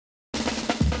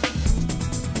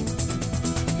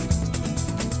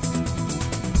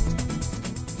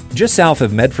Just south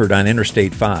of Medford on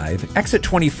Interstate 5, Exit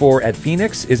 24 at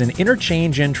Phoenix is an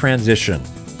interchange in transition.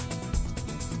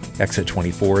 Exit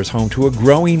 24 is home to a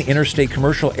growing interstate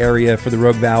commercial area for the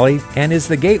Rogue Valley and is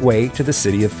the gateway to the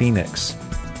city of Phoenix.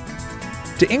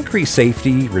 To increase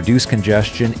safety, reduce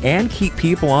congestion, and keep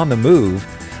people on the move,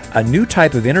 a new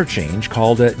type of interchange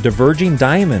called a Diverging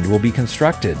Diamond will be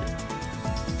constructed.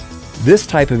 This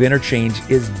type of interchange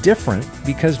is different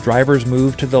because drivers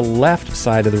move to the left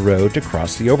side of the road to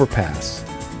cross the overpass.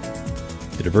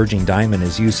 The Diverging Diamond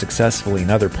is used successfully in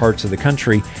other parts of the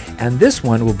country, and this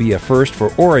one will be a first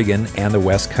for Oregon and the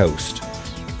West Coast.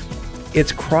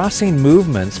 Its crossing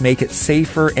movements make it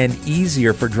safer and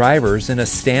easier for drivers than a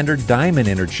standard diamond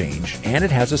interchange, and it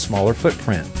has a smaller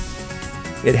footprint.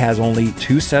 It has only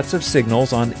 2 sets of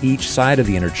signals on each side of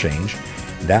the interchange.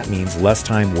 That means less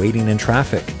time waiting in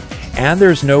traffic. And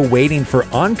there's no waiting for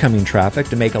oncoming traffic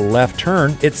to make a left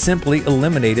turn. It's simply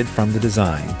eliminated from the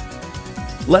design.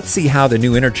 Let's see how the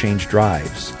new interchange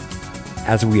drives.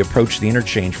 As we approach the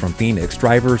interchange from Phoenix,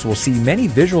 drivers will see many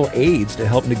visual aids to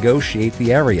help negotiate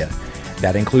the area.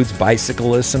 That includes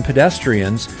bicyclists and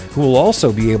pedestrians who will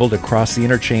also be able to cross the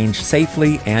interchange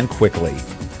safely and quickly.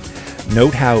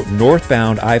 Note how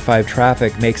northbound I-5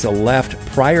 traffic makes a left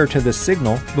prior to the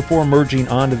signal before merging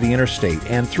onto the interstate,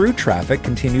 and through traffic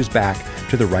continues back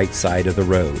to the right side of the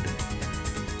road.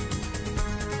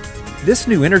 This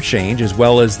new interchange, as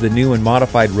well as the new and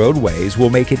modified roadways, will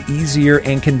make it easier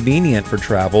and convenient for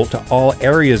travel to all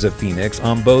areas of Phoenix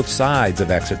on both sides of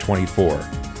Exit 24.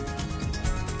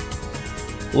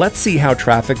 Let's see how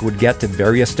traffic would get to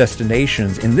various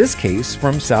destinations, in this case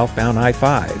from southbound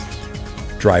I-5.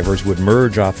 Drivers would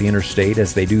merge off the interstate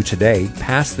as they do today,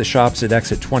 past the shops at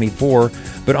Exit 24,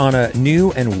 but on a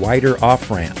new and wider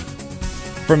off-ramp.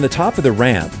 From the top of the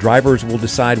ramp, drivers will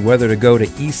decide whether to go to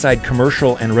Eastside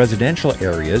commercial and residential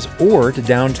areas or to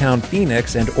downtown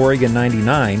Phoenix and Oregon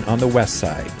 99 on the west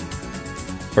side.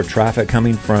 For traffic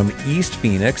coming from East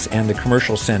Phoenix and the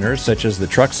commercial centers such as the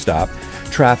truck stop,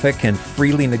 traffic can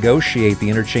freely negotiate the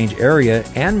interchange area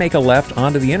and make a left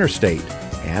onto the interstate,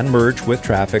 and merge with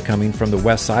traffic coming from the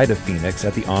west side of Phoenix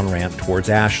at the on-ramp towards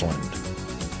Ashland.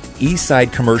 East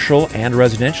side commercial and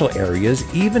residential areas,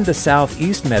 even to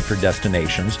southeast Medford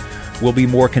destinations, will be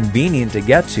more convenient to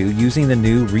get to using the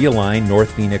new realigned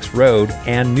North Phoenix Road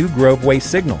and New Grove Way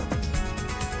signal.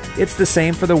 It's the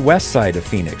same for the west side of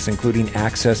Phoenix, including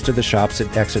access to the shops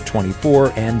at Exit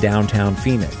 24 and downtown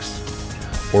Phoenix.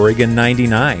 Oregon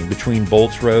 99 between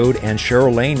Bolts Road and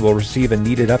Sherrill Lane will receive a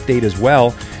needed update as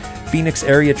well. Phoenix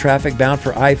area traffic bound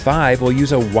for I-5 will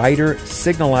use a wider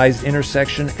signalized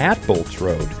intersection at Bolts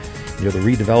Road near the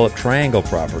redeveloped Triangle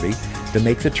property to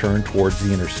make the turn towards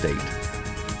the interstate.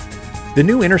 The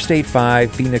new Interstate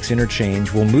 5 Phoenix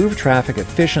interchange will move traffic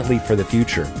efficiently for the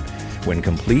future. When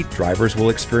complete, drivers will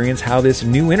experience how this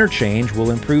new interchange will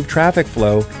improve traffic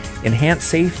flow, enhance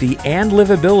safety and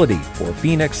livability for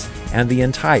Phoenix and the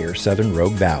entire Southern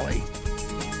Rogue Valley.